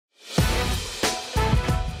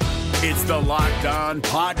It's the Locked On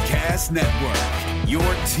Podcast Network, your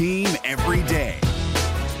team every day.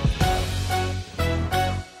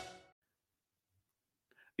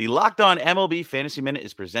 The Locked On MLB Fantasy Minute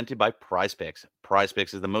is presented by Prize Picks. Prize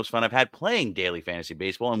Picks is the most fun I've had playing daily fantasy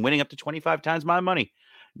baseball and winning up to 25 times my money.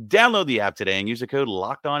 Download the app today and use the code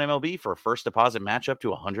LOCKEDONMLB for a first deposit match up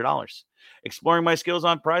to $100. Exploring my skills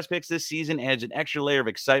on Prize Picks this season adds an extra layer of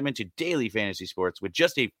excitement to daily fantasy sports. With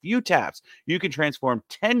just a few taps, you can transform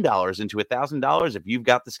 $10 into $1,000 if you've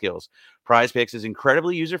got the skills. Prize Picks is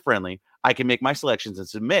incredibly user-friendly. I can make my selections and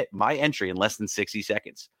submit my entry in less than 60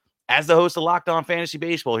 seconds. As the host of Locked On Fantasy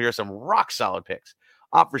Baseball, here are some rock-solid picks.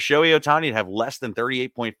 Opt for Shohei Ohtani to have less than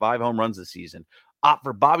 38.5 home runs this season. Opt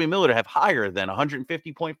for Bobby Miller to have higher than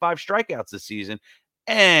 150.5 strikeouts this season.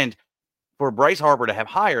 And for Bryce Harper to have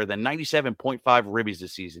higher than 97.5 ribbies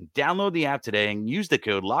this season. Download the app today and use the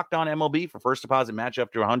code LOCKEDONMLB for first deposit match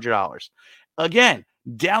up to $100. Again,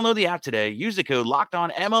 download the app today. Use the code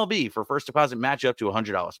LOCKEDONMLB for first deposit match up to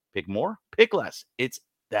 $100. Pick more, pick less. It's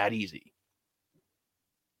that easy.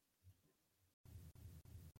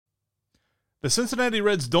 The Cincinnati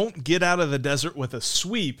Reds don't get out of the desert with a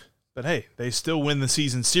sweep, but hey, they still win the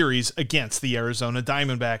season series against the Arizona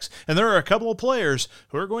Diamondbacks. And there are a couple of players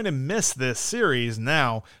who are going to miss this series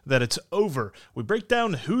now that it's over. We break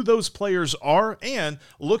down who those players are and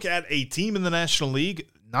look at a team in the National League,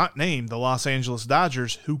 not named the Los Angeles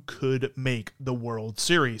Dodgers, who could make the World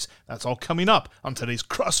Series. That's all coming up on today's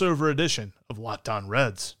crossover edition of Locked On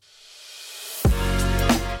Reds.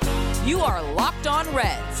 You are Locked On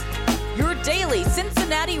Reds, your daily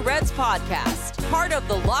Cincinnati Reds podcast, part of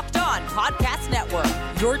the Locked On Podcast Network,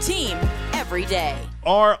 your team every day.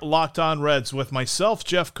 Our Locked On Reds with myself,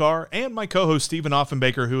 Jeff Carr, and my co-host Stephen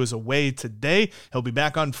Offenbaker, who is away today. He'll be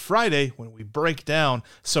back on Friday when we break down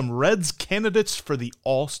some Reds candidates for the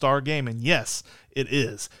All-Star Game. And yes, it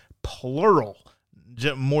is plural.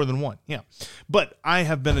 More than one, yeah. But I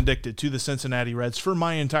have been addicted to the Cincinnati Reds for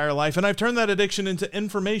my entire life, and I've turned that addiction into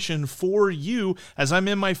information for you as I'm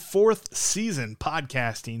in my 4th season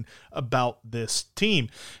podcasting about this team.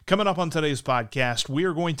 Coming up on today's podcast, we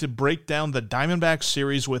are going to break down the Diamondbacks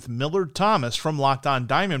series with Millard Thomas from Locked On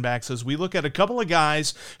Diamondbacks as we look at a couple of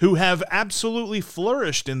guys who have absolutely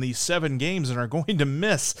flourished in these 7 games and are going to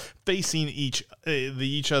miss facing each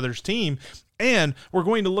other's team. And we're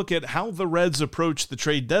going to look at how the Reds approach the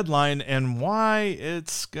trade deadline and why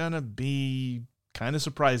it's going to be kind of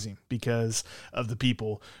surprising because of the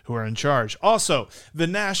people who are in charge. Also, the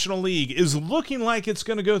National League is looking like it's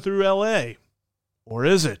going to go through LA. Or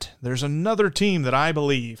is it? There's another team that I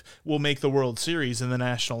believe will make the World Series in the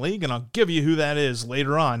National League, and I'll give you who that is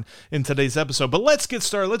later on in today's episode. But let's get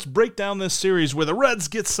started. Let's break down this series where the Reds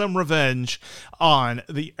get some revenge on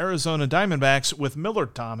the Arizona Diamondbacks with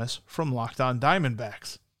Millard Thomas from Locked On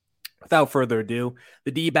Diamondbacks. Without further ado,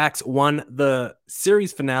 the D-backs won the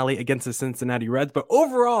series finale against the Cincinnati Reds, but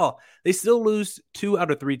overall, they still lose 2 out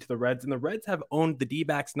of 3 to the Reds, and the Reds have owned the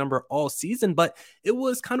D-backs number all season, but it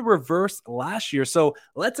was kind of reversed last year. So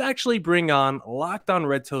let's actually bring on Locked On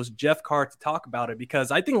Reds host Jeff Carr to talk about it, because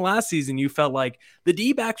I think last season you felt like the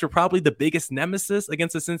D-backs were probably the biggest nemesis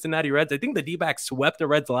against the Cincinnati Reds. I think the D-backs swept the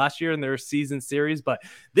Reds last year in their season series, but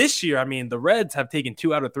this year, I mean, the Reds have taken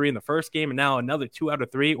 2 out of 3 in the first game, and now another 2 out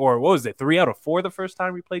of 3, or what was it, 3 out of 4 the first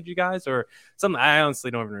time we played you guys, or something. I honestly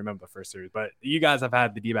don't even remember the first series, but you guys have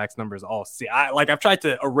had the D-backs numbers all. I've tried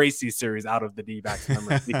to erase these series out of the D-backs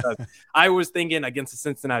numbers because I was thinking against the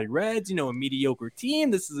Cincinnati Reds, a mediocre team.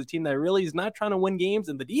 This is a team that really is not trying to win games,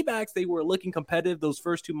 and the D-backs, they were looking competitive those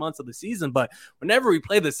first 2 months of the season. But whenever we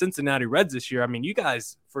play the Cincinnati Reds this year, I mean, you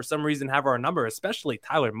guys for some reason have our number, especially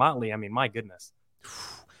Tyler Motley. I mean, my goodness.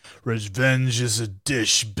 Revenge is a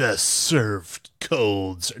dish best served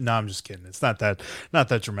cold. No, I'm just kidding. It's not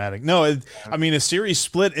that dramatic. No, I mean, a series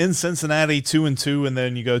split in Cincinnati 2-2, and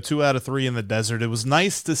then you go 2 out of 3 in the desert. It was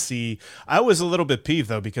nice to see. I was a little bit peeved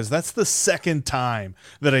though, because that's the second time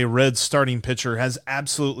that a Reds starting pitcher has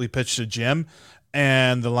absolutely pitched a gem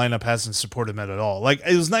and the lineup hasn't supported him at all. Like,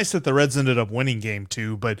 it was nice that the Reds ended up winning game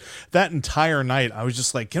 2, but that entire night, I was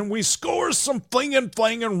just like, can we score some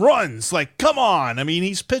flinging runs? Like, come on. I mean,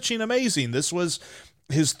 he's pitching amazing. This was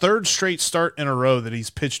his 3rd straight start in a row that he's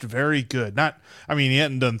pitched very good. He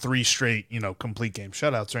hadn't done 3 straight, complete game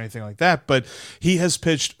shutouts or anything like that, but he has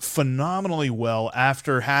pitched phenomenally well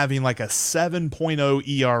after having like a 7.0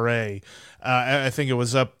 ERA. I think it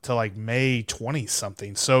was up to like May 20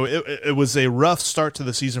 something. So it was a rough start to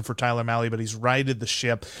the season for Tyler Mahle, but he's righted the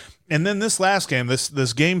ship. And then this last game,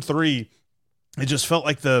 this game 3, it just felt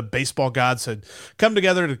like the baseball gods had come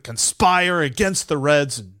together to conspire against the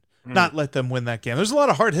Reds and not let them win that game. There's a lot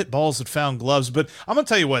of hard hit balls that found gloves, but I'm going to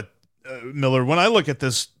tell you what, Miller, when I look at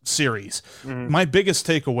this series, my biggest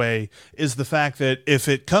takeaway is the fact that if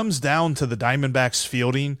it comes down to the Diamondbacks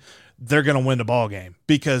fielding, they're going to win the ball game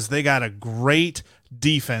because they got a great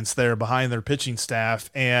defense there behind their pitching staff.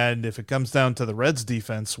 And if it comes down to the Reds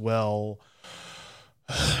defense, well,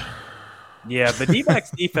 yeah, the D-backs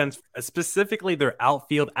defense, specifically their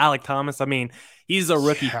outfield, Alek Thomas, I mean, he's a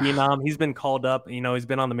rookie phenom. He's been called up. He's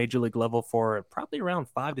been on the major league level for probably around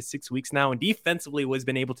 5 to 6 weeks now. And defensively, what he's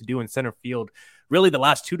been able to do in center field, really the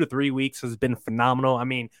last 2 to 3 weeks has been phenomenal. I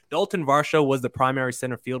mean, Dalton Varsho was the primary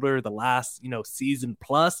center fielder the last, season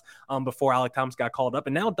plus before Alek Thomas got called up.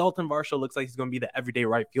 And now Dalton Varsho looks like he's going to be the everyday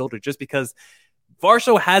right fielder just because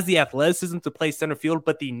Varsho has the athleticism to play center field,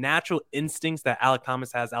 but the natural instincts that Alek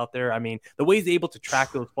Thomas has out there, I mean, the way he's able to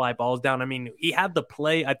track those fly balls down, I mean, he had the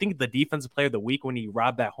play, I think the defensive player of the week when he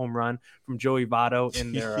robbed that home run from Joey Votto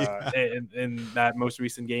in their in that most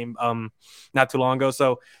recent game not too long ago.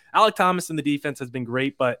 So Alek Thomas in the defense has been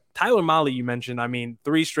great, but Tyler Mahle, you mentioned, I mean,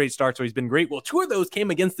 3 straight starts where he's been great. Well, 2 of those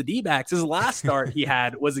came against the D-backs. His last start he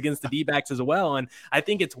had was against the D-backs as well, and I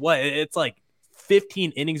think it's like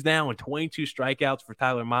 15 innings now and 22 strikeouts for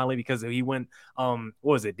Tyler Mahle because he went, what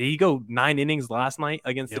was it? Did he go 9 innings last night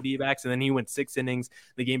against the D-backs? And then he went 6 innings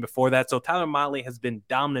the game before that. So Tyler Mahle has been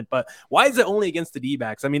dominant, but why is it only against the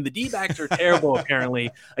D-backs? I mean, the D-backs are terrible apparently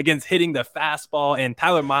against hitting the fastball, and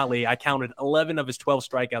Tyler Mahle, I counted 11 of his 12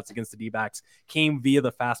 strikeouts against the D-backs came via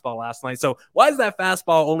the fastball last night. So why is that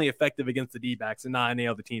fastball only effective against the D-backs and not any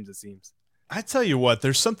other teams, it seems? I tell you what,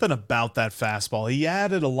 there's something about that fastball. He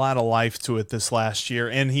added a lot of life to it this last year,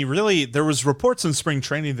 and there was reports in spring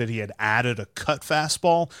training that he had added a cut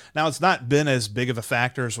fastball. Now, it's not been as big of a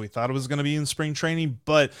factor as we thought it was going to be in spring training,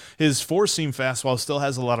 but his 4-seam fastball still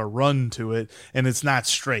has a lot of run to it, and it's not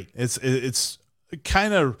straight. It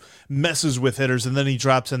kind of messes with hitters, and then he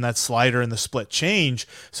drops in that slider and the split change.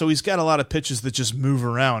 So he's got a lot of pitches that just move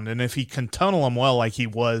around. And if he can tunnel them well like he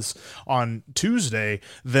was on Tuesday,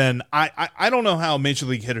 then I don't know how major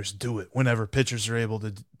league hitters do it whenever pitchers are able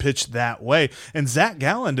to pitch that way. And Zach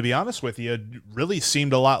Gallen, to be honest with you, really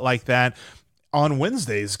seemed a lot like that on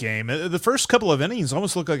Wednesday's game. The first couple of innings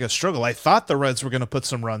almost looked like a struggle. I thought the Reds were going to put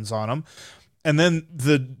some runs on him. And then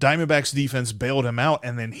the Diamondbacks defense bailed him out,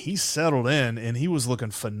 and then he settled in, and he was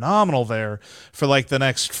looking phenomenal there for like the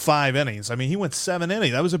next 5 innings. I mean, he went 7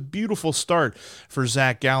 innings. That was a beautiful start for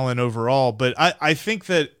Zach Gallen overall. But I think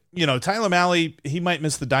that, Tyler Mahle, he might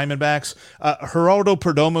miss the Diamondbacks. Geraldo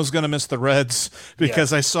Perdomo's going to miss the Reds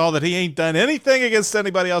because I saw that he ain't done anything against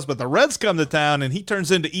anybody else, but the Reds come to town, and he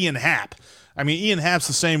turns into Ian Happ. I mean, Ian Happ's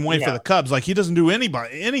the same way for the Cubs. Like, he doesn't do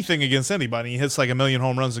anything against anybody. He hits like 1 million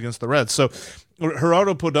home runs against the Reds. So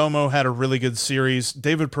Geraldo Perdomo had a really good series.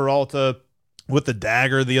 David Peralta with the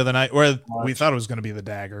dagger the other night, or we thought it was going to be the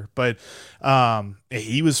dagger, but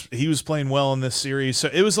he was playing well in this series. So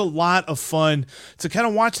it was a lot of fun to kind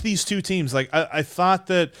of watch these two teams. Like, I thought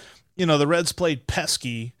that, the Reds played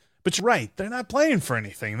pesky, but you're right, they're not playing for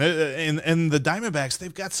anything. And the Diamondbacks,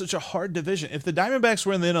 they've got such a hard division. If the Diamondbacks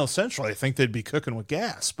were in the NL Central, I think they'd be cooking with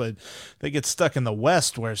gas, but they get stuck in the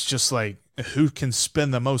West where it's just like, who can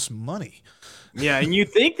spend the most money? Yeah, and you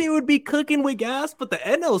think they would be cooking with gas, but the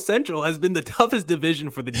NL Central has been the toughest division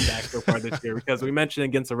for the D-backs so far this year because we mentioned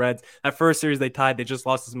against the Reds, that first series they tied, they just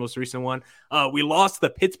lost this most recent one. We lost the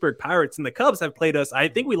Pittsburgh Pirates, and the Cubs have played us. I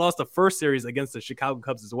think we lost the first series against the Chicago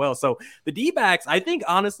Cubs as well. So the D-backs, I think,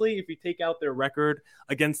 honestly, if you take out their record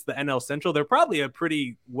against the NL Central, they're probably a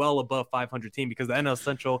pretty well above 500 team because the NL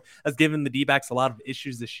Central has given the D-backs a lot of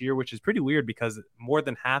issues this year, which is pretty weird because more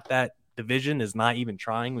than half that division is not even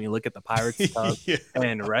trying. When you look at the Pirates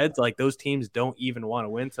and Reds, like those teams don't even want to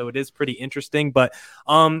win. So it is pretty interesting. But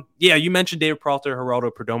you mentioned David Peralta,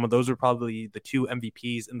 Geraldo Perdomo. Those were probably the 2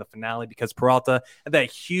 MVPs in the finale because Peralta had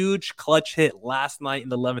that huge clutch hit last night in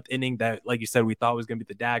the 11th inning that, like you said, we thought was going to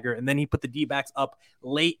be the dagger. And then he put the D-backs up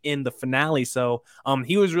late in the finale. So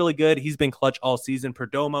he was really good. He's been clutch all season.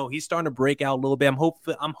 Perdomo, he's starting to break out a little bit.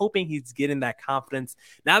 I'm hoping he's getting that confidence.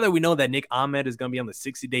 Now that we know that Nick Ahmed is going to be on the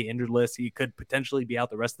 60-day injured list, he could potentially be out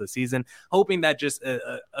the rest of the season. Hoping that just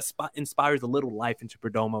inspires a little life into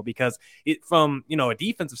Perdomo because from a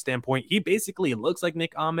defensive standpoint, he basically looks like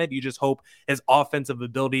Nick Ahmed. You just hope his offensive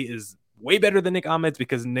ability is way better than Nick Ahmed's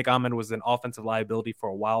because Nick Ahmed was an offensive liability for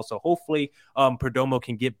a while. So hopefully Perdomo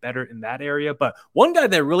can get better in that area. But one guy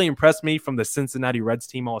that really impressed me from the Cincinnati Reds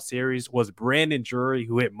team all series was Brandon Drury,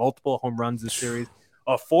 who hit multiple home runs this series.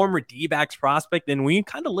 A former D-backs prospect. And when you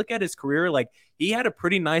kind of look at his career, like he had a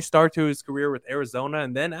pretty nice start to his career with Arizona.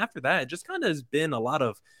 And then after that, it just kind of has been a lot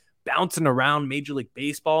of bouncing around Major League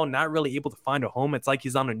Baseball, not really able to find a home. It's like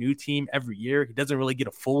he's on a new team every year. He doesn't really get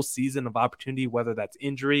a full season of opportunity, whether that's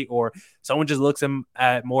injury or someone just looks him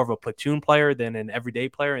at more of a platoon player than an everyday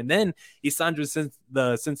player. And then he signed with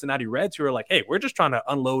the Cincinnati Reds, who are like, hey, we're just trying to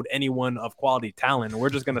unload anyone of quality talent, and we're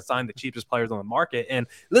just going to sign the cheapest players on the market. And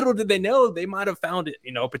little did they know, they might have found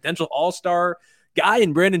a potential all-star guy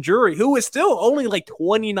in Brandon Drury, who is still only like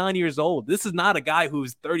 29 years old. This is not a guy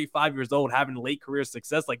who's 35 years old having late career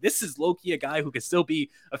success. Like, this is low-key a guy who could still be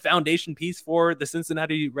a foundation piece for the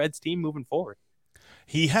Cincinnati Reds team moving forward.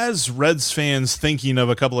 He has Reds fans thinking of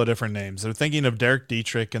a couple of different names. They're thinking of Derek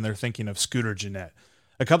Dietrich, and they're thinking of Scooter Gennett.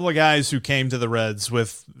 A couple of guys who came to the Reds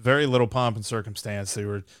with very little pomp and circumstance. They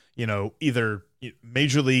were, either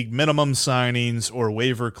major league minimum signings or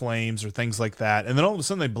waiver claims or things like that. And then all of a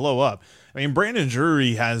sudden they blow up. I mean, Brandon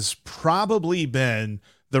Drury has probably been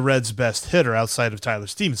the Reds' best hitter outside of Tyler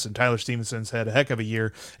Stevenson. Tyler Stevenson's had a heck of a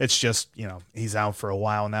year. It's just, he's out for a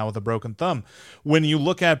while now with a broken thumb. When you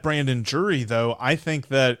look at Brandon Drury, though, I think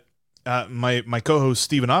that my co-host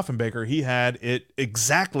Stephen Offenbaker, he had it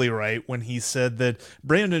exactly right when he said that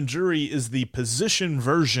Brandon Drury is the position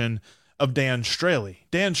version of Dan Straley.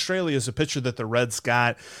 Dan Straley is a pitcher that the Reds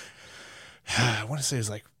got, I want to say it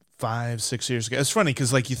was like 5-6 years ago. It's funny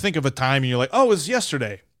because you think of a time and you're like, oh, it was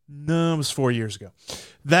yesterday. No, it was 4 years ago.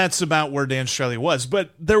 That's about where Dan Straley was.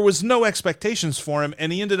 But there was no expectations for him,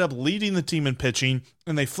 and he ended up leading the team in pitching,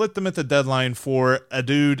 and they flipped him at the deadline for a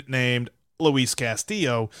dude named Luis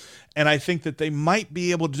Castillo, and I think that they might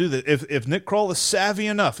be able to do that if Nick Kroll is savvy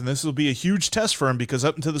enough, and this will be a huge test for him because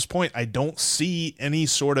up until this point, I don't see any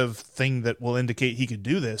sort of thing that will indicate he could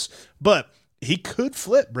do this, but he could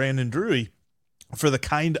flip Brandon Drury for the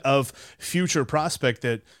kind of future prospect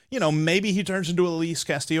that, maybe he turns into a Luis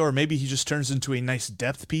Castillo, or maybe he just turns into a nice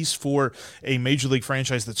depth piece for a major league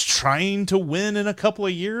franchise that's trying to win in a couple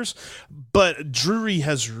of years. But Drury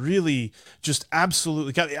has really just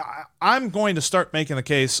absolutely I'm going to start making the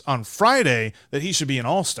case on Friday that he should be an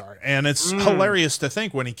all-star. And it's hilarious to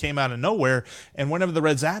think when he came out of nowhere, and whenever the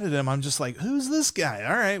Reds added him, I'm just like, who's this guy?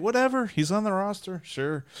 All right, whatever. He's on the roster.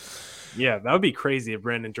 Sure. Yeah, that would be crazy if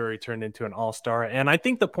Brandon Drury turned into an all-star. And I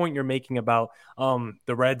think the point you're making about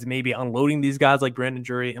the Reds maybe unloading these guys like Brandon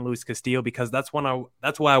Drury and Luis Castillo, because that's why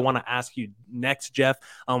I want to ask you next, Jeff,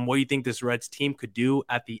 what do you think this Reds team could do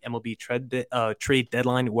at the MLB trade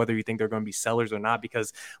deadline, whether you think they're going to be sellers or not,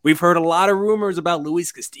 because we've heard a lot of rumors about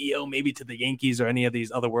Luis Castillo, maybe to the Yankees or any of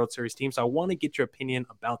these other World Series teams. So I want to get your opinion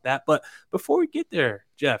about that. But before we get there,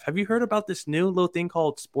 Jeff, have you heard about this new little thing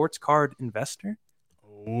called Sports Card Investor?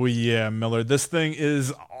 Oh, yeah, Miller. This thing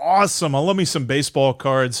is awesome. I love me some baseball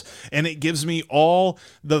cards, and it gives me all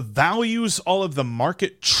the values, all of the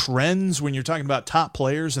market trends when you're talking about top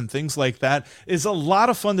players and things like that. Is a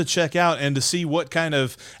lot of fun to check out and to see what kind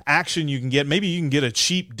of action you can get. Maybe you can get a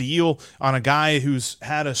cheap deal on a guy who's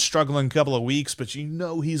had a struggling couple of weeks, but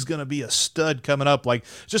he's going to be a stud coming up.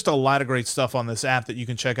 Just a lot of great stuff on this app that you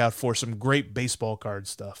can check out for some great baseball card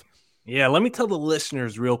stuff. Yeah, let me tell the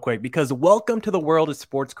listeners real quick, because welcome to the world of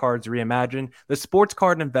sports cards reimagined. The Sports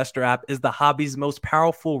Card Investor app is the hobby's most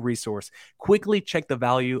powerful resource. Quickly check the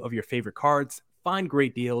value of your favorite cards, find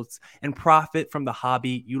great deals, and profit from the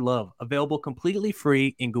hobby you love. Available completely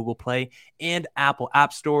free in Google Play and Apple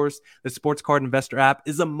App Stores. The Sports Card Investor app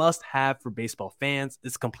is a must-have for baseball fans.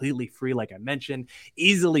 It's completely free, like I mentioned.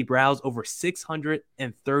 Easily browse over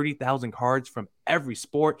 630,000 cards from every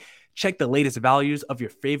sport. Check the latest values of your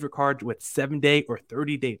favorite cards with 7-day or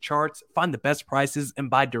 30-day charts. Find the best prices and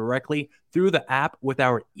buy directly through the app with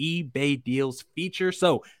our eBay deals feature.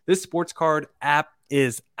 So this sports card app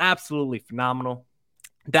is absolutely phenomenal.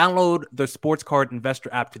 Download the Sports Card Investor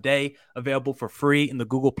app today, available for free in the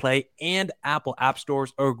Google Play and Apple App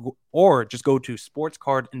Stores, or just go to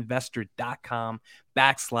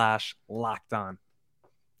sportscardinvestor.com/lockedon.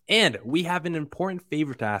 And we have an important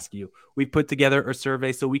favor to ask you. We've put together a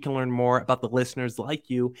survey so we can learn more about the listeners like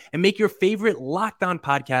you and make your favorite Locked On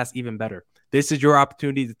podcast even better. This is your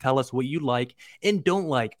opportunity to tell us what you like and don't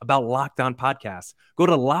like about Locked On Podcasts. Go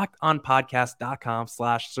to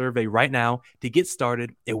lockedonpodcast.com/survey right now to get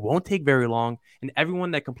started. It won't take very long, and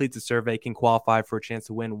everyone that completes the survey can qualify for a chance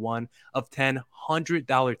to win one of 10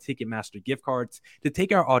 $100 Ticketmaster gift cards. To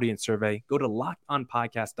take our audience survey, go to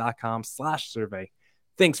lockedonpodcast.com/survey.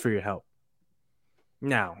 Thanks for your help.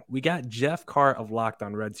 Now, we got Jeff Carr of Locked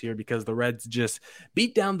On Reds here because the Reds just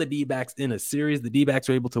beat down the D-backs in a series. The D-backs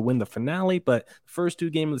were able to win the finale, but the first two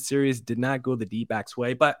games of the series did not go the D-backs'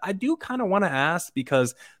 way. But I do kind of want to ask,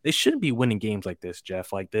 because they shouldn't be winning games like this, Jeff.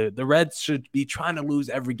 The Reds should be trying to lose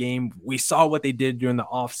every game. We saw what they did during the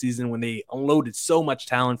offseason when they unloaded so much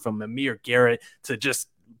talent from Amir Garrett to just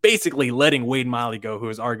basically letting Wade Miley go, who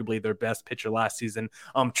was arguably their best pitcher last season,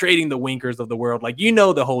 trading the Winkers of the world. Like,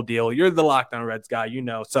 the whole deal. You're the Locked On Reds guy,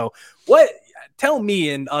 So tell me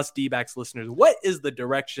and us D-backs listeners, what is the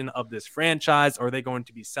direction of this franchise? Are they going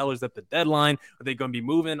to be sellers at the deadline? Are they going to be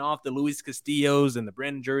moving off the Luis Castillos and the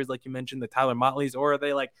Brandon Juries, like you mentioned, the Tyler Motleys? Or are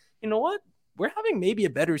they like, you know what? We're having maybe a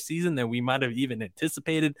better season than we might have even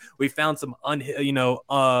anticipated. We found some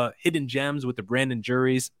hidden gems with the Brandon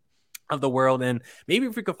Juries of the world, and maybe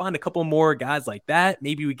if we could find a couple more guys like that,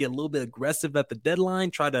 maybe we get a little bit aggressive at the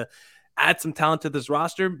deadline, try to add some talent to this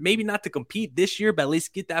roster, maybe not to compete this year, but at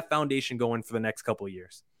least get that foundation going for the next couple of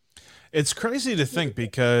years. It's crazy to think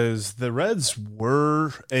because the Reds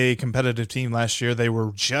were a competitive team last year. They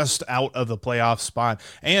were just out of the playoff spot.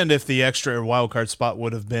 And if the extra wildcard spot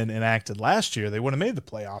would have been enacted last year, they would have made the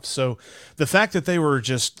playoffs. So the fact that they were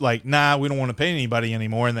just like, nah, we don't want to pay anybody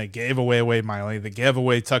anymore, and they gave away Wade Miley, they gave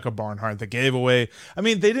away Tucker Barnhart, they gave away – I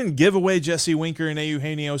mean, they didn't give away Jesse Winker and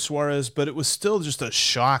Eugenio Suarez, but it was still just a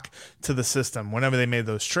shock to the system. Whenever they made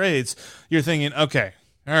those trades, you're thinking, okay,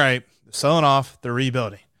 all right, they're selling off, they're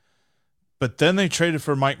rebuilding. But then they traded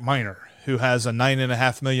for Mike Minor, who has a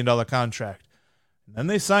 $9.5 million contract. And then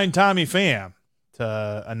they signed Tommy Pham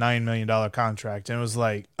to a $9 million contract. And it was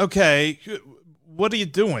like, okay, what are you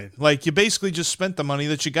doing? Like, you basically just spent the money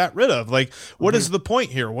that you got rid of. Like, what is the point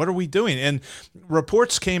here? What are we doing? And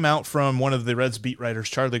reports came out from one of the Reds beat writers,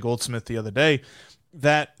 Charlie Goldsmith, the other day,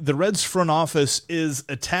 that the Reds front office is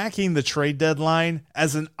attacking the trade deadline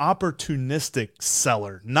as an opportunistic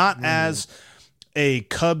seller, not as a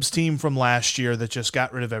Cubs team from last year that just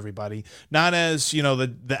got rid of everybody, not as, the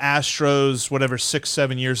Astros, whatever,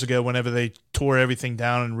 6-7 years ago, whenever they tore everything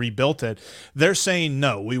down and rebuilt it. They're saying,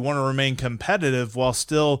 no, we want to remain competitive while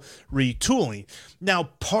still retooling. Now,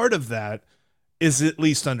 part of that is at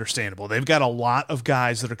least understandable. They've got a lot of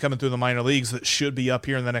guys that are coming through the minor leagues that should be up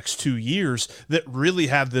here in the next 2 years that really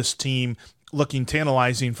have this team looking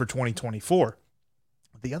tantalizing for 2024.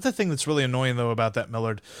 The other thing that's really annoying, though, about that,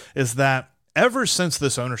 Millard, is that ever since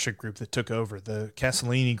this ownership group that took over, the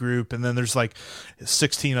Castellini group, and then there's like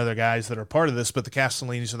 16 other guys that are part of this, but the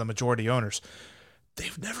Castellinis are the majority owners,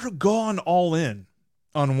 they've never gone all in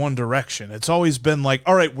on one direction. It's always been like,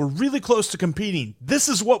 all right, we're really close to competing. This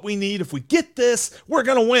is what we need. If we get this, we're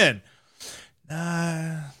going to win.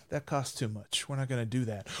 That costs too much. We're not going to do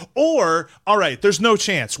that. Or, all right, there's no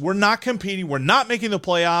chance. We're not competing. We're not making the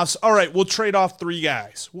playoffs. All right, we'll trade off 3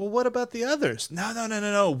 guys. Well, what about the others?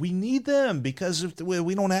 No. We need them, because if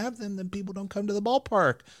we don't have them, then people don't come to the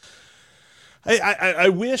ballpark. I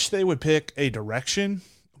wish they would pick a direction,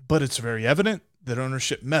 but it's very evident that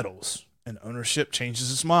ownership meddles and ownership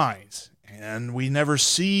changes its minds. And we never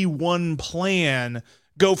see one plan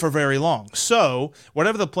go for very long. So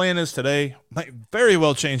whatever the plan is today might very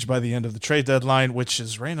well change by the end of the trade deadline, which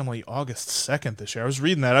is randomly August 2nd this year. I was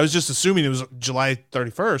reading that. I was just assuming it was July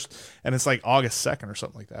 31st, and it's like August 2nd or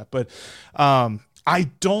something like that. But I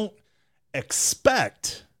don't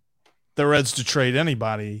expect the Reds to trade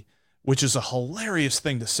anybody, which is a hilarious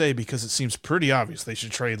thing to say because it seems pretty obvious they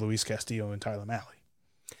should trade Luis Castillo and Tyler Mahle.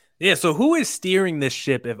 Yeah, so who is steering this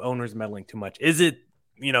ship if owners meddling too much? Is it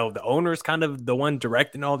the owner's kind of the one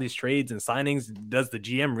directing all these trades and signings? Does the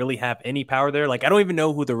GM really have any power there? Like, I don't even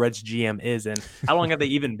know who the Reds GM is, and how long have they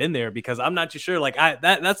even been there? Because I'm not too sure. Like,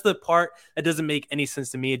 that's the part that doesn't make any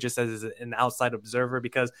sense to me, just as an outside observer,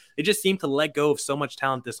 because they just seem to let go of so much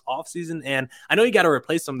talent this offseason. And I know you got to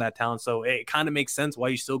replace some of that talent, so it kind of makes sense why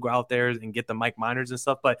you still go out there and get the Mike Minors and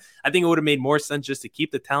stuff. But I think it would have made more sense just to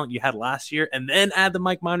keep the talent you had last year and then add the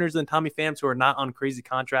Mike Minors and Tommy Phams, who are not on crazy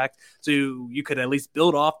contracts, so you could at least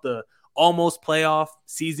build off the almost playoff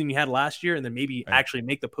season you had last year and then maybe actually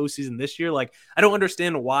make the postseason this year. Like, I don't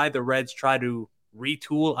understand why the Reds try to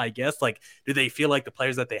retool, I guess. Like, do they feel like the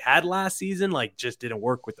players that they had last season just didn't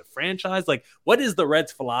work with the franchise? Like, what is the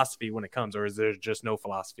Reds philosophy when it comes, or is there just no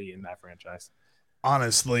philosophy in that franchise?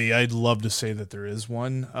 Honestly, I'd love to say that there is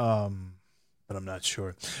one, but I'm not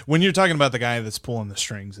sure. When you're talking about the guy that's pulling the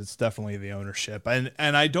strings, it's definitely the ownership. And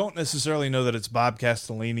I don't necessarily know that it's Bob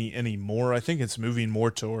Castellini anymore. I think it's moving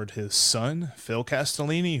more toward his son, Phil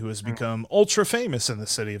Castellini, who has become ultra famous in the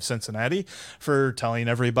city of Cincinnati for telling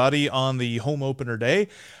everybody on the home opener day,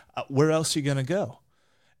 where else are you going to go?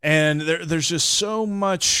 And there's just so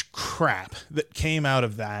much crap that came out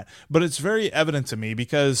of that. But it's very evident to me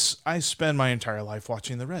because I spend my entire life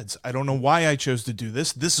watching the Reds. I don't know why I chose to do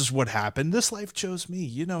this. This is what happened. This life chose me.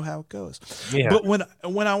 You know how it goes. Yeah. But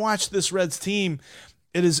when I watch this Reds team,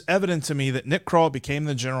 it is evident to me that Nick Krall became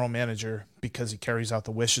the general manager because he carries out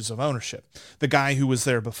the wishes of ownership. The guy who was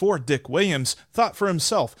there before, Dick Williams, thought for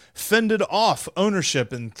himself, fended off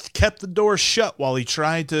ownership and kept the door shut while he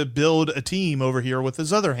tried to build a team over here with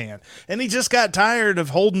his other hand. And he just got tired of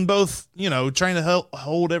holding both, trying to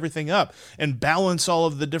hold everything up and balance all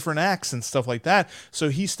of the different acts and stuff like that. So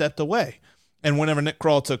he stepped away. And whenever Nick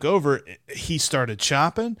Krall took over, he started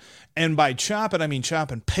chopping. And by chopping, I mean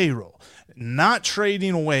chopping payroll. Not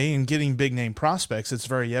trading away and getting big name prospects. It's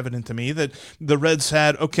very evident to me that the Reds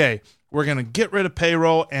had, okay, we're going to get rid of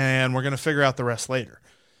payroll and we're going to figure out the rest later.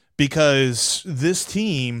 Because this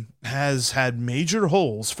team has had major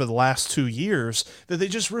holes for the last 2 years that they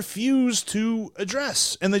just refuse to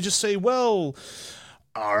address. And they just say, well,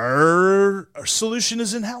 our solution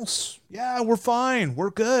is in-house. Yeah, we're fine.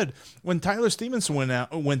 We're good. When Tyler Stevenson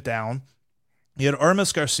went down, you had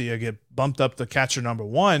Armas Garcia get bumped up to catcher number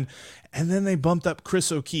 1, and then they bumped up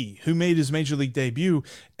Chris O'Key, who made his major league debut.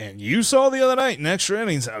 And you saw the other night in extra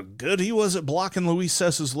innings how good he was at blocking Luis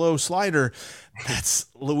Cessa's low slider. That's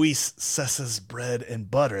Luis Cessa's bread and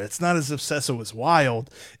butter. It's not as if Cessa was wild.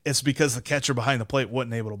 It's because the catcher behind the plate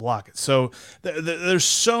wasn't able to block it. So there's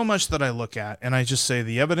so much that I look at, and I just say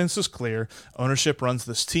the evidence is clear. Ownership runs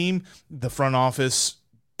this team. The front office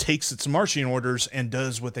takes its marching orders and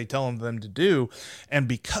does what they tell them to do. And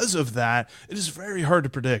because of that, it is very hard to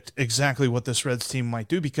predict exactly what this Reds team might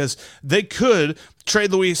do, because they could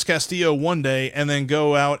trade Luis Castillo one day and then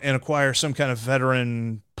go out and acquire some kind of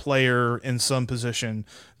veteran player in some position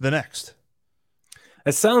the next.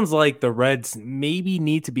 It sounds like the Reds maybe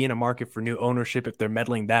need to be in a market for new ownership if they're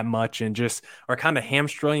meddling that much and just are kind of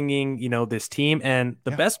hamstringing, this team. And the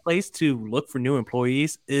best place to look for new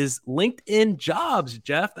employees is LinkedIn Jobs,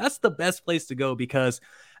 Jeff. That's the best place to go, because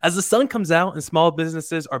as the sun comes out and small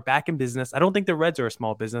businesses are back in business, I don't think the Reds are a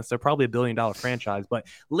small business. They're probably $1 billion franchise, but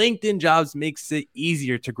LinkedIn Jobs makes it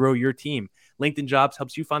easier to grow your team. LinkedIn Jobs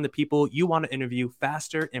helps you find the people you want to interview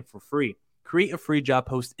faster and for free. Create a free job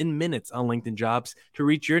post in minutes on LinkedIn Jobs to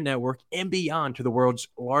reach your network and beyond to the world's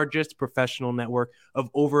largest professional network of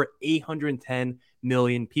over 810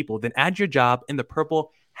 million people. Then add your job in the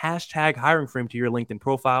purple hashtag hiring frame to your LinkedIn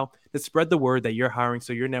profile to spread the word that you're hiring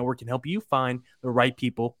so your network can help you find the right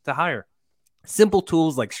people to hire. Simple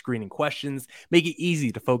tools like screening questions make it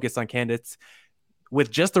easy to focus on candidates with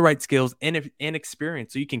just the right skills and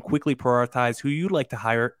experience so you can quickly prioritize who you'd like to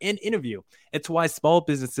hire and interview. It's why small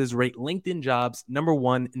businesses rate LinkedIn Jobs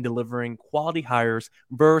 #1 in delivering quality hires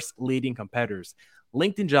versus leading competitors.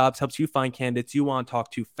 LinkedIn Jobs helps you find candidates you want to talk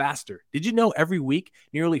to faster. Did you know every week,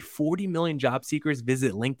 nearly 40 million job seekers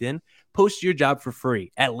visit LinkedIn? Post your job for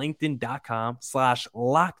free at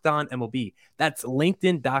linkedin.com/lockedonmlb. That's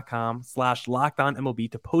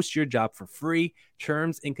linkedin.com/lockedonmlb to post your job for free.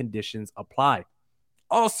 Terms and conditions apply.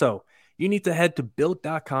 Also, you need to head to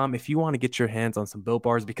Built.com if you want to get your hands on some Built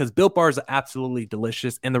Bars, because Built Bars are absolutely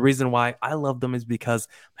delicious. And the reason why I love them is because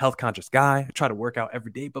I'm a health-conscious guy. I try to work out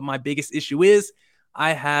every day, but my biggest issue is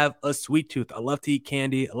I have a sweet tooth. I love to eat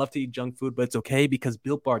candy. I love to eat junk food, but it's okay because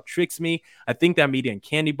Built Bar tricks me. I think that I'm eating a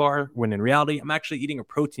candy bar when in reality, I'm actually eating a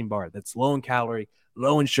protein bar that's low in calorie,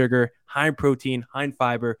 low in sugar, high in protein, high in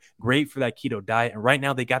fiber, great for that keto diet. And right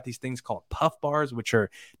now they got these things called Puff Bars, which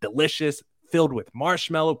are delicious, filled with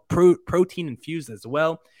marshmallow, protein infused as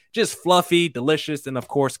well. Just fluffy, delicious, and of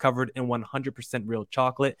course covered in 100% real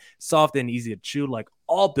chocolate. Soft and easy to chew like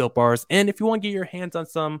all Built Bars. And if you want to get your hands on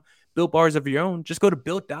some Built Bars of your own, just go to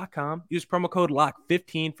Built.com. Use promo code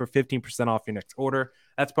LOCK15 for 15% off your next order.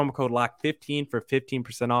 That's promo code LOCK15 for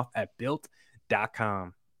 15% off at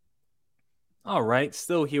Built.com. All right,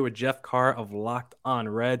 still here with Jeff Carr of Locked On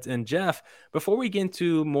Reds. And Jeff, before we get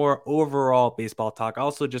into more overall baseball talk, I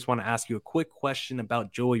also just want to ask you a quick question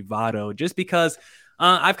about Joey Votto, just because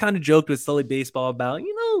I've kind of joked with Sully Baseball about,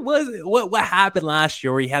 what happened last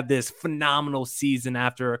year where he had this phenomenal season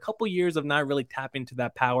after a couple years of not really tapping into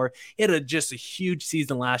that power. He had just a huge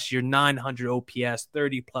season last year, 900 OPS,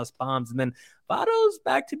 30-plus bombs, and then Votto's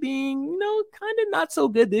back to being, kind of not so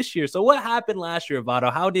good this year. So what happened last year,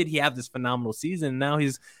 Votto? How did he have this phenomenal season? Now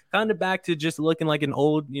he's kind of back to just looking like an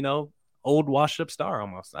old washed-up star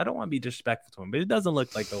almost. I don't want to be disrespectful to him, but it doesn't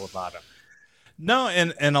look like the old Votto. No,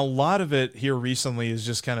 and a lot of it here recently has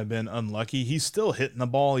just kind of been unlucky. He's still hitting the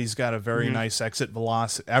ball. He's got a very nice exit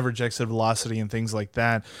velocity, average exit velocity, and things like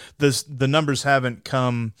that. The numbers haven't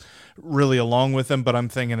come really along with him, but I'm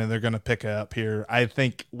thinking that they're going to pick up here. I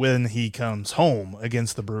think when he comes home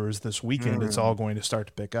against the Brewers this weekend, it's all going to start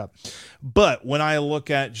to pick up. But when I look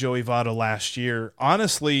at Joey Votto last year,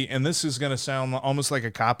 honestly, and this is going to sound almost like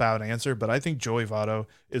a cop-out answer, but I think Joey Votto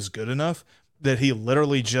is good enough that he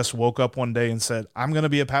literally just woke up one day and said, I'm going to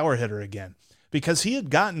be a power hitter again. Because he had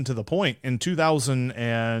gotten to the point in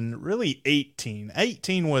 2018.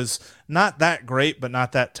 18 was not that great, but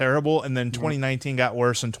not that terrible. And then 2019 got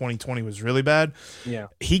worse and 2020 was really bad. Yeah.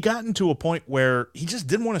 He got into a point where he just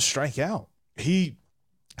didn't want to strike out. He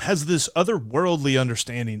has this otherworldly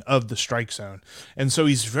understanding of the strike zone. And so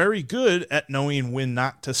he's very good at knowing when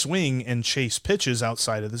not to swing and chase pitches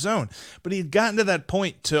outside of the zone. But he had gotten to that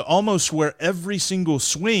point to almost where every single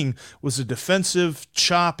swing was a defensive,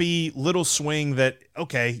 choppy little swing that,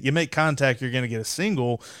 okay, you make contact, you're going to get a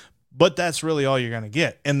single, but that's really all you're going to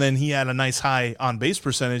get. And then he had a nice high on base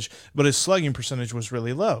percentage, but his slugging percentage was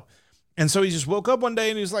really low. And so he just woke up one day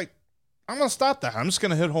and he was like, I'm going to stop that. I'm just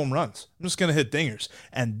going to hit home runs. I'm just going to hit dingers.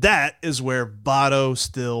 And that is where Votto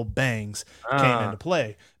Still Bangs came into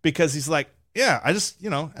play, because he's like, yeah, I just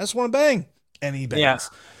want to bang. And he bangs. Yeah.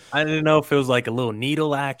 I didn't know if it was like a little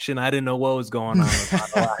needle action. I didn't know what was going on with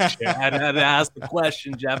Votto action. I had to ask the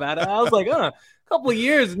question, Jeff. I was like, couple of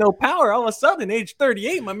years, no power. All of a sudden, age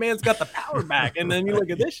 38, my man's got the power back. And then you look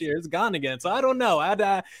at this year, it's gone again. So I don't know.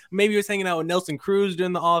 Maybe he was hanging out with Nelson Cruz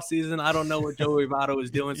during the offseason. I don't know what Joey Votto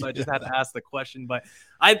was doing, so I just had to ask the question. But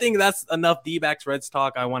I think that's enough D-backs Reds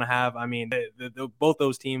talk I want to have. I mean, both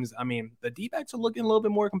those teams, I mean, the D-backs are looking a little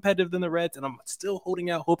bit more competitive than the Reds, and I'm still holding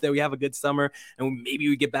out hope that we have a good summer and maybe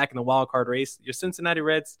we get back in the wild card race. Your Cincinnati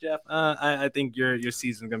Reds, Jeff, I think your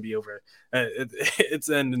season's going to be over. It's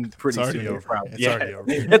ending pretty soon. It's already over.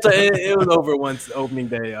 It was over once opening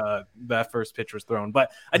day that first pitch was thrown.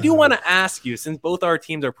 But I do want to ask you, since both our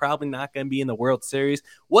teams are probably not going to be in the World Series,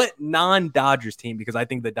 what non-Dodgers team, because I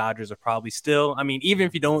think the Dodgers are probably still, I mean, even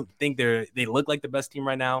if you don't think they look like the best team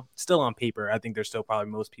right now, still on paper, I think they're still probably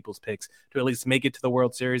most people's picks to at least make it to the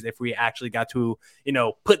World Series. If we actually got to,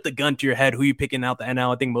 put the gun to your head, who you picking out the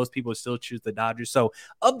NL, I think most people would still choose the Dodgers. So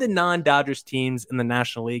of the non-Dodgers teams in the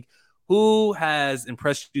National League, who has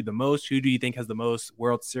impressed you the most? Who do you think has the most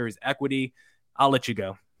World Series equity? I'll let you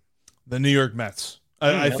go. The New York Mets.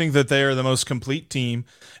 I think that they are the most complete team,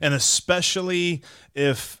 and especially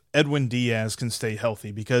if Edwin Diaz can stay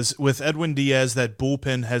healthy, because with Edwin Diaz, that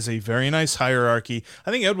bullpen has a very nice hierarchy. I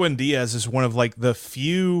think Edwin Diaz is one of like the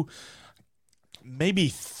few, maybe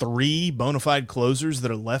 3 bona fide closers that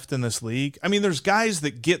are left in this league. I mean, there's guys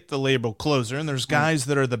that get the label closer, and there's guys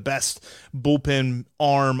that are the best bullpen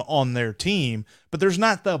arm on their team, but there's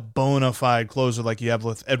not the bona fide closer like you have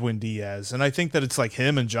with Edwin Diaz. And I think that it's like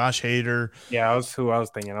him and Josh Hader. Yeah, that was who I was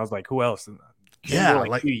thinking. I was like, who else? Yeah,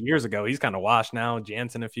 like a few years ago. He's kind of washed now.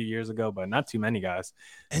 Jansen a few years ago, but not too many guys.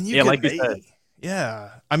 And you said. Yeah.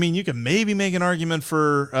 I mean, you can maybe make an argument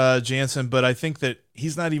for Jansen, but I think that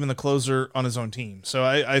he's not even the closer on his own team. So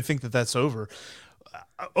I think that that's over.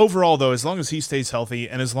 Overall, though, as long as he stays healthy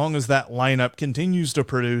and as long as that lineup continues to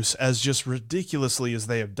produce as just ridiculously as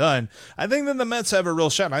they have done, I think that the Mets have a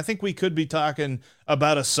real shot. I think we could be talking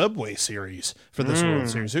about a Subway Series for this World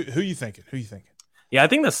Series. Who you thinking? Yeah, I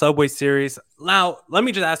think the Subway Series. Now, let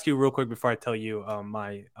me just ask you real quick before I tell you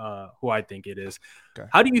who I think it is. Okay.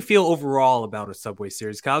 How do you feel overall about a Subway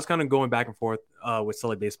Series? Because I was kind of going back and forth with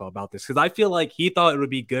Sully Baseball about this, because I feel like he thought it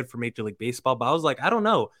would be good for Major League Baseball, but I was like, I don't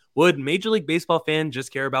know. Would Major League Baseball fans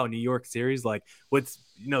just care about New York Series? Like, what's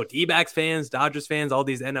D-backs fans, Dodgers fans, all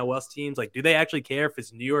these NLS teams, like, do they actually care if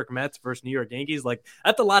it's New York Mets versus New York Yankees? Like,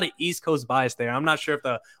 that's a lot of East Coast bias there. I'm not sure if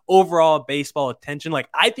the overall baseball attention, like,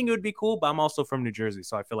 I think it would be cool, but I'm also from New Jersey,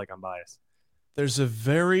 so I feel like I'm biased. There's a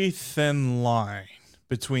very thin line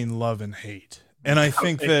between love and hate. And I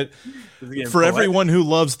think that for everyone who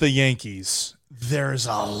loves the Yankees, there's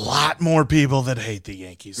a lot more people that hate the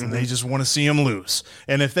Yankees, and they just want to see them lose.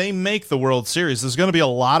 And if they make the World Series, there's going to be a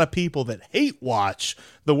lot of people that hate watch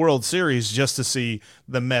the World Series just to see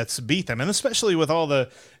the Mets beat them. And especially with all the,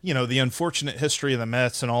 the unfortunate history of the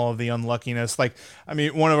Mets and all of the unluckiness. Like, I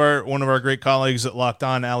mean, one of our great colleagues at Locked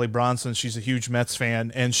On, Allie Bronson, she's a huge Mets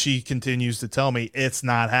fan, and she continues to tell me it's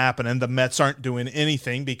not happening. The Mets aren't doing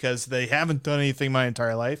anything because they haven't done anything my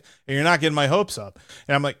entire life, and you're not getting my hopes up.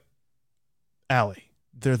 And I'm like, Allie,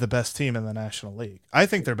 they're the best team in the National League. I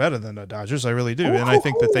think they're better than the Dodgers. I really do. And I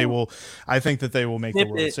think that they will make the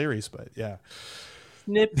World Series, but yeah.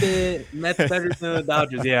 Snippet. Mets better than the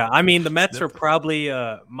Dodgers. Yeah, I mean, the Mets are probably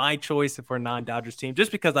my choice for a non-Dodgers team,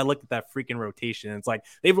 just because I looked at that freaking rotation. It's like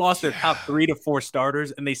they've lost their top 3 to 4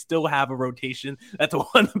 starters, and they still have a rotation that's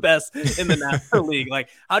one of the best in the National League. Like,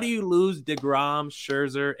 how do you lose DeGrom,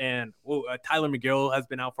 Scherzer, and Tyler McGill has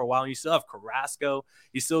been out for a while, and you still have Carrasco.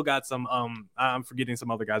 You still got some I'm forgetting some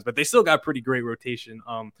other guys, but they still got pretty great rotation.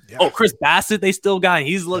 Chris Bassett, they still got.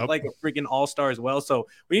 He's looked like a freaking all-star as well. So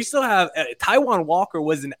when you still have Taijuan Walker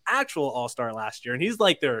was an actual all-star last year, and he's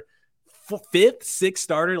like their fifth, sixth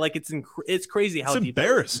starter. Like it's crazy how it's deep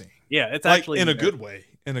embarrassing. Yeah, it's like, actually in a good way.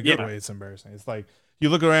 In a good way, it's embarrassing. It's like you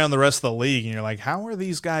look around the rest of the league and you're like, how are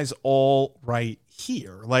these guys all right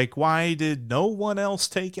here? Like, why did no one else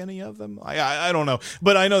take any of them? I don't know.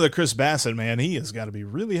 But I know that Chris Bassett, man, he has got to be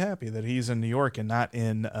really happy that he's in New York and not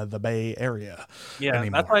in the Bay Area. Yeah,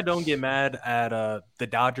 anymore. That's why I don't get mad at the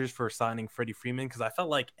Dodgers for signing Freddie Freeman, because I felt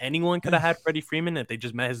like anyone could have had Freddie Freeman if they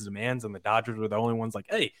just met his demands, and the Dodgers were the only ones like,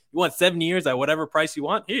 hey, you want 7 years at whatever price you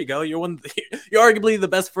want? Here you go. You're arguably the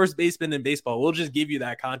best first baseman in baseball. We'll just give you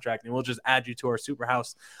that contract, and we'll just add you to our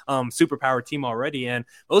superpower team already. And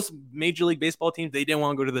most Major League Baseball teams, they didn't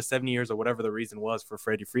want to go to the 7 years or whatever the reason was for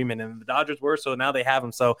Freddie Freeman, and the Dodgers were, so now they have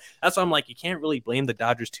him. So that's why I'm like, you can't really blame the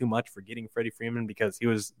Dodgers too much for getting Freddie Freeman, because he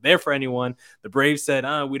was there for anyone. The Braves said,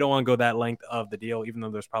 we don't want to go that length of the deal, even though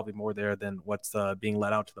there's probably more there than what's being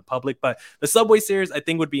let out to the public. But the Subway Series, I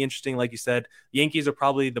think, would be interesting. Like you said, the Yankees are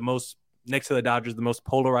probably the most, next to the Dodgers, the most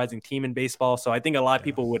polarizing team in baseball. So I think a lot of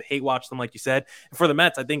people would hate watch them, like you said. And for the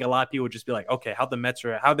Mets, I think a lot of people would just be like, okay, how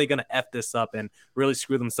are they going to F this up and really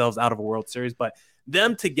screw themselves out of a World Series? But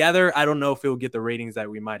them together, I don't know if it will get the ratings that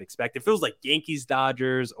we might expect. If it was like Yankees,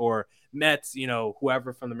 Dodgers, or Mets,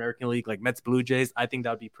 whoever from the American League, like Mets, Blue Jays, I think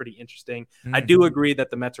that would be pretty interesting. I do agree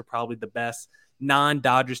that the Mets are probably the best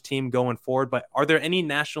non-Dodgers team going forward, but are there any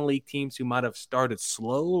National League teams who might have started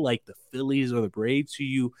slow, like the Phillies or the Braves, who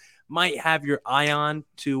you might have your eye on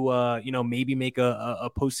to, maybe make a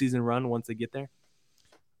postseason run once they get there?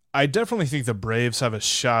 I definitely think the Braves have a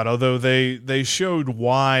shot, although they showed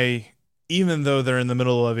why, even though they're in the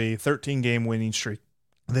middle of a 13-game winning streak,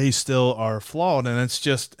 they still are flawed, and it's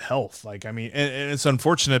just health. Like, I mean, and it's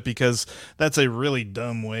unfortunate because that's a really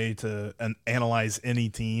dumb way to analyze any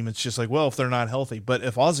team. It's just like, well, if they're not healthy, but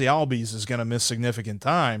if Ozzy Albies is going to miss significant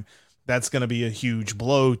time, that's going to be a huge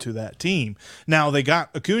blow to that team. Now, they got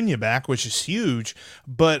Acuna back, which is huge,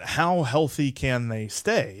 but how healthy can they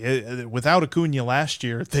stay? Without Acuna last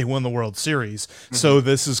year, they won the World Series. Mm-hmm. So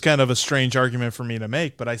this is kind of a strange argument for me to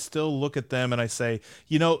make, but I still look at them and I say,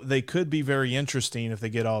 they could be very interesting if they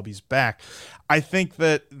get Albies back. I think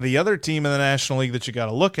that the other team in the National League that you got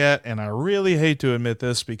to look at, and I really hate to admit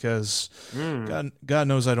this because God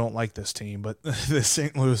knows I don't like this team, but the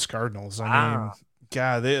St. Louis Cardinals, I mean,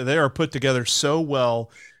 God, they are put together so well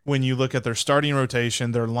when you look at their starting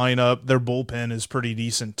rotation, their lineup, their bullpen is pretty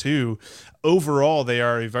decent too. Overall, they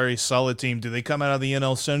are a very solid team. Do they come out of the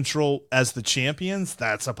NL Central as the champions?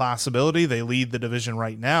 That's a possibility. They lead the division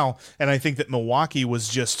right now, and I think that Milwaukee was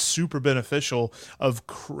just super beneficial of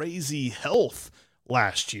crazy health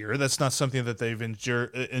last year. That's not something that they've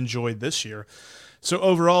enjoyed this year. So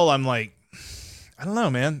overall, I'm like, I don't know,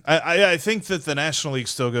 man. I think that the National League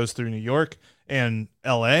still goes through New York and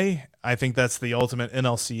LA. I think that's the ultimate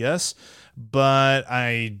NLCS, but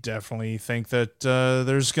I definitely think that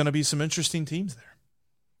there's going to be some interesting teams there.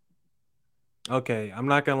 Okay, I'm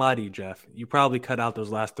not going to lie to you, Jeff. You probably cut out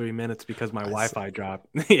those last 3 minutes because my Wi-Fi dropped.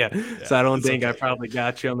 yeah, so I don't think I probably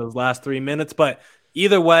got you on those last 3 minutes, but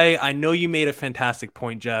either way, I know you made a fantastic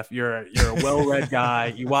point, Jeff. You're a well-read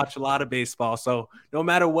guy. You watch a lot of baseball, so no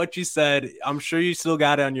matter what you said, I'm sure you still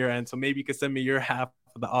got it on your end, so maybe you could send me your half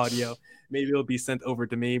of the audio. Maybe it'll be sent over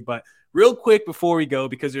to me. But real quick before we go,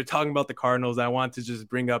 because you're talking about the Cardinals, I want to just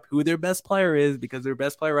bring up who their best player is, because their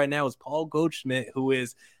best player right now is Paul Goldschmidt, who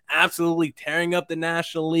is absolutely tearing up the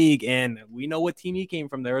National League. And we know what team he came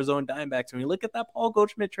from, the Arizona Diamondbacks. When you look at that Paul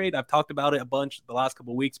Goldschmidt trade, I've talked about it a bunch the last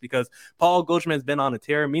couple of weeks because Paul Goldschmidt has been on a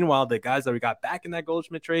tear. Meanwhile, the guys that we got back in that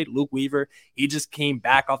Goldschmidt trade, Luke Weaver, he just came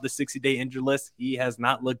back off the 60-day injured list. He has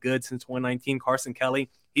not looked good since 2019. Carson Kelly,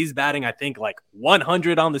 he's batting, I think, like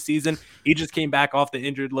 100 on the season. He just came back off the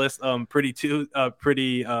injured list not too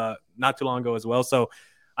long ago as well. So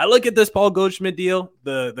I look at this Paul Goldschmidt deal.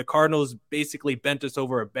 The Cardinals basically bent us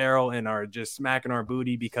over a barrel and are just smacking our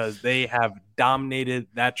booty because they have dominated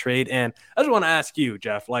that trade. And I just want to ask you,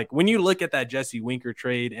 Jeff, like when you look at that Jesse Winker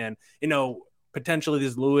trade and, potentially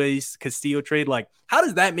this Luis Castillo trade, like how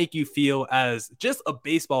does that make you feel as just a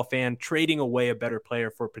baseball fan trading away a better player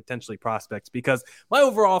for potentially prospects? Because my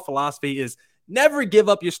overall philosophy is never give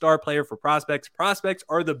up your star player for prospects. Prospects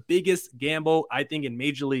are the biggest gamble, I think, in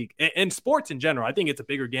Major League and sports in general. I think it's a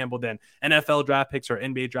bigger gamble than NFL draft picks or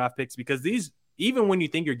NBA draft picks because these, even when you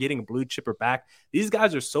think you're getting a blue chipper back, these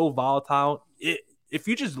guys are so volatile. If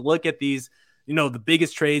you just look at these, the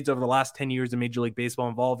biggest trades over the last 10 years in Major League Baseball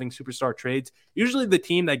involving superstar trades, usually the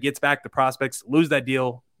team that gets back the prospects lose that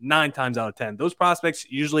deal 9 times out of 10. Those prospects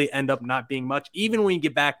usually end up not being much, even when you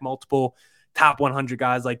get back multiple top 100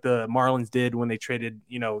 guys like the Marlins did when they traded,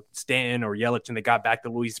 Stanton or Yelich and they got back to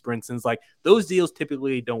Luis Brinson's. Like those deals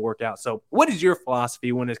typically don't work out. So what is your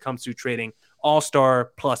philosophy when it comes to trading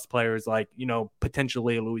all-star plus players like,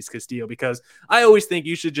 potentially Luis Castillo? Because I always think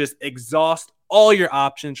you should just exhaust all your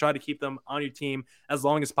options, try to keep them on your team as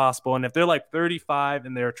long as possible. And if they're like 35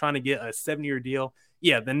 and they're trying to get a 7-year deal,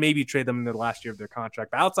 then maybe trade them in the last year of their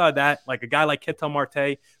contract. But outside of that, like a guy like Ketel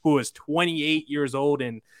Marte, who is 28 years old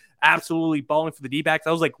and absolutely balling for the D-backs,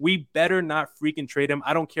 I was like, we better not freaking trade him.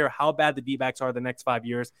 I don't care how bad the D-backs are the next 5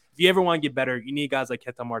 years. If you ever want to get better, you need guys like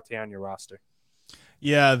Ketel Marte on your roster.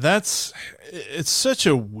 Yeah, it's such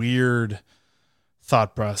a weird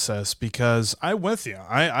thought process because I'm with you.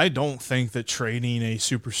 I don't think that trading a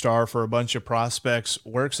superstar for a bunch of prospects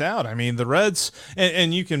works out. I mean, the Reds,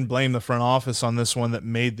 and you can blame the front office on this one that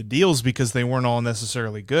made the deals because they weren't all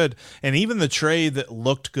necessarily good. And even the trade that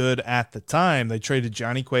looked good at the time, they traded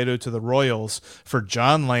Johnny Cueto to the Royals for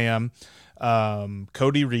John Lamb,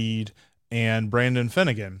 Cody Reed, and Brandon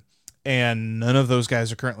Finnegan. And none of those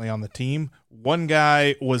guys are currently on the team. One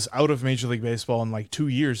guy was out of Major League Baseball in like 2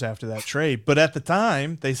 years after that trade. But at the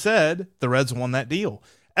time, they said the Reds won that deal.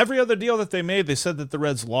 Every other deal that they made, they said that the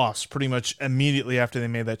Reds lost pretty much immediately after they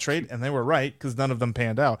made that trade. And they were right because none of them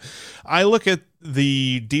panned out. I look at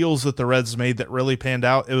the deals that the Reds made that really panned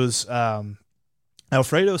out. It was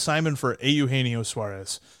Alfredo Simon for Eugenio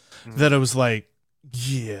Suarez. That it was like,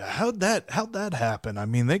 yeah, how'd that happen? I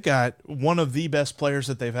mean, they got one of the best players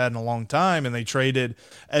that they've had in a long time, and they traded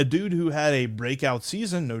a dude who had a breakout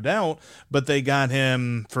season, no doubt, but they got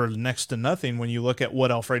him for next to nothing when you look at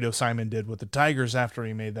what Alfredo Simon did with the Tigers after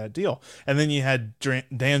he made that deal. And then you had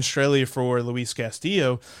Dan Straley for Luis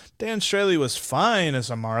Castillo. Dan Straley was fine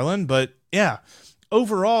as a Marlin, but yeah,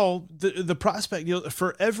 overall, the prospect deal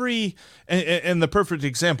for every and the perfect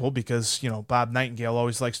example, because Bob Nightingale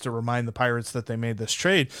always likes to remind the Pirates that they made this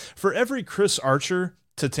trade, for every Chris Archer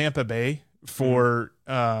to Tampa Bay or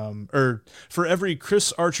for every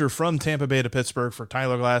Chris Archer from Tampa Bay to Pittsburgh for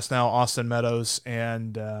Tyler Glasnow, Austin Meadows,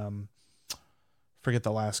 and forget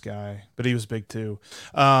the last guy, but he was big too.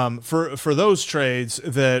 For those trades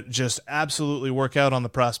that just absolutely work out on the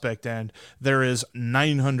prospect end, there is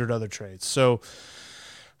 900 other trades. So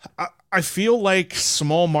I feel like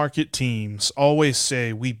small market teams always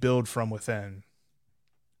say we build from within,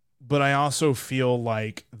 but I also feel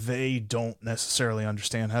like they don't necessarily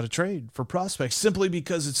understand how to trade for prospects simply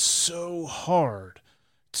because it's so hard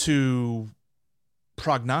to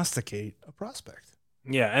prognosticate a prospect.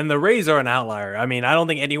 Yeah, and the Rays are an outlier. I mean, I don't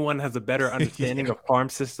think anyone has a better understanding of farm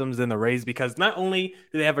systems than the Rays, because not only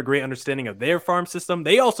do they have a great understanding of their farm system,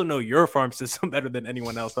 they also know your farm system better than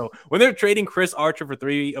anyone else. So when they're trading Chris Archer for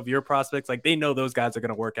 3 of your prospects, like they know those guys are going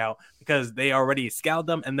to work out because they already scouted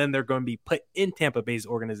them, and then they're going to be put in Tampa Bay's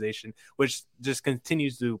organization, which just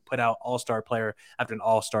continues to put out all-star player after an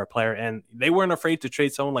all-star player. And they weren't afraid to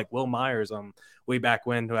trade someone like Will Myers way back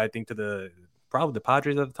when, who I think probably the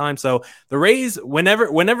Padres at the time. So the Rays,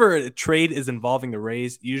 whenever a trade is involving the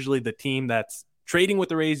Rays, usually the team that's trading with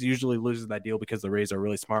the Rays usually loses that deal because the Rays are a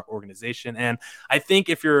really smart organization. And I think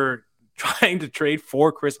if you're trying to trade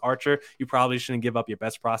for Chris Archer, you probably shouldn't give up your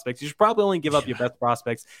best prospects. You should probably only give up your best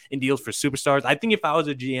prospects in deals for superstars. I think if I was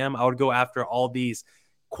a GM, I would go after all these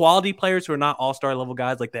quality players who are not all-star level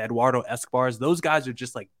guys like the Eduardo Escobars. Those guys are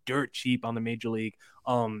just like dirt cheap on the major league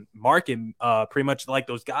market, pretty much like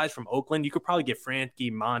those guys from Oakland. You could probably get Frankie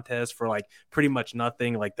Montes for like pretty much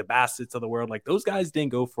nothing, like the Bassett's of the world. Like those guys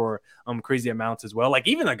didn't go for crazy amounts as well. Like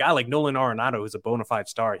even a guy like Nolan Arenado, who's a bona fide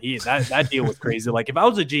star, that deal was crazy. Like if I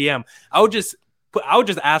was a GM, I would just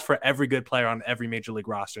ask for every good player on every major league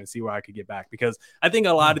roster and see where I could get back, because I think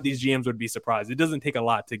a lot of these GMs would be surprised. It doesn't take a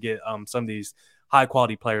lot to get some of these high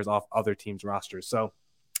quality players off other teams' rosters. So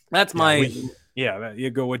that's you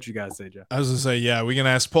go. What you guys say, Jeff? I was gonna say, we can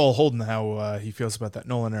ask Paul Holden how he feels about that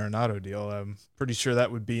Nolan Arenado deal. I'm pretty sure that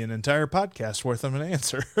would be an entire podcast worth of an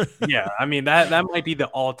answer. Yeah, I mean that might be the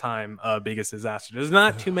all-time biggest disaster. There's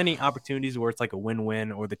not too many opportunities where it's like a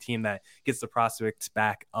win-win or the team that gets the prospects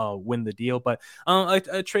back win the deal. But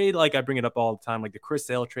a trade, like I bring it up all the time, like the Chris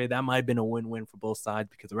Sale trade, that might have been a win-win for both sides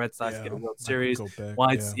because the Red Sox get a World Series.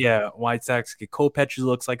 White Sox get Kopech, who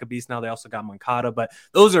looks like a beast now. They also got Moncada, but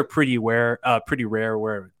those are pretty rare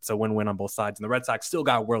where it's a win-win on both sides. And the Red Sox still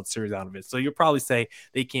got a World Series out of it. So you'll probably say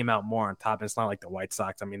they came out more on top. And it's not like the White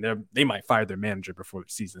Sox. I mean, they might fire their manager before the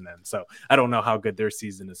season ends. So I don't know how good their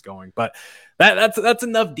season is going. But that's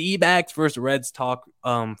enough D-backs versus Reds talk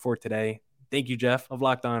for today. Thank you, Jeff of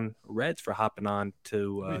Locked On Reds, for hopping on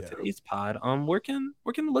to today's pod. Where can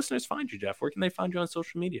the listeners find you, Jeff? Where can they find you on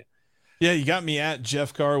social media? Yeah, you got me at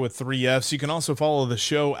Jeff Carr with 3 Fs. You can also follow the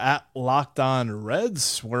show at Locked On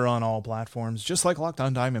Reds. We're on all platforms, just like Locked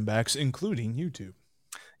On Diamondbacks, including YouTube.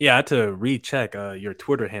 Yeah, I had to recheck your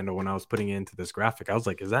Twitter handle when I was putting it into this graphic. I was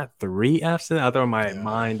like, is that 3 Fs? I thought my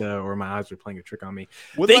mind or my eyes were playing a trick on me.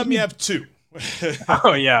 Let me have 2.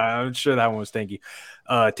 Oh, yeah, I'm sure that one was taken.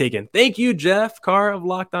 Thank you, Jeff Carr of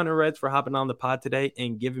Locked On Reds, for hopping on the pod today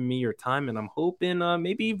and giving me your time. And I'm hoping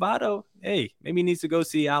maybe Votto, maybe he needs to go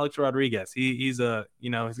see Alex Rodriguez. He's got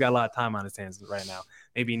a lot of time on his hands right now.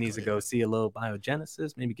 Maybe he needs to go see a little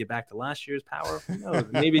biogenesis, maybe get back to last year's power. Who knows?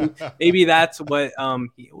 Maybe that's what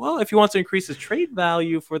if he wants to increase his trade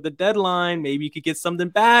value for the deadline, maybe you could get something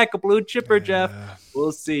back, a blue chipper, Jeff.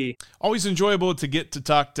 We'll see. Always enjoyable to get to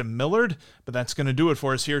talk to Millard, but that's going to do it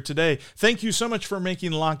for us here today. Thank you so much for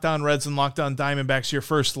making Locked On Reds and Locked On Diamondbacks your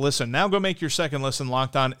first listen. Now go make your second listen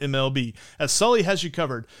Locked On MLB, as Sully has you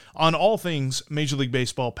covered on all things Major League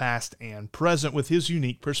Baseball past and present with his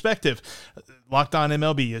unique perspective. Locked On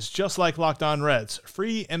MLB is just like Locked On Reds,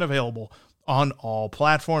 free and available on all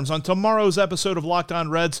platforms. On tomorrow's episode of Locked On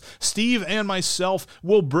Reds, Steve and myself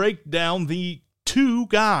will break down the 2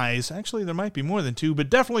 guys, actually there might be more than 2, but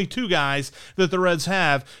definitely 2 guys that the Reds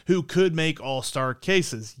have who could make all-star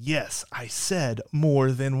cases. Yes, I said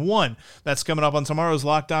more than 1. That's coming up on tomorrow's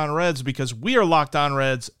Locked On Reds, because we are Locked On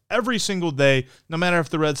Reds every single day, no matter if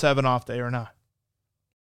the Reds have an off day or not.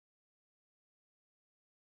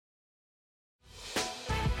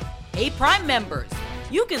 Hey, Prime members,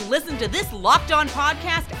 you can listen to this Locked On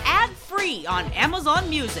podcast ad-free on Amazon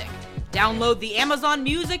Music. Download the Amazon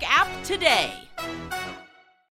Music app today.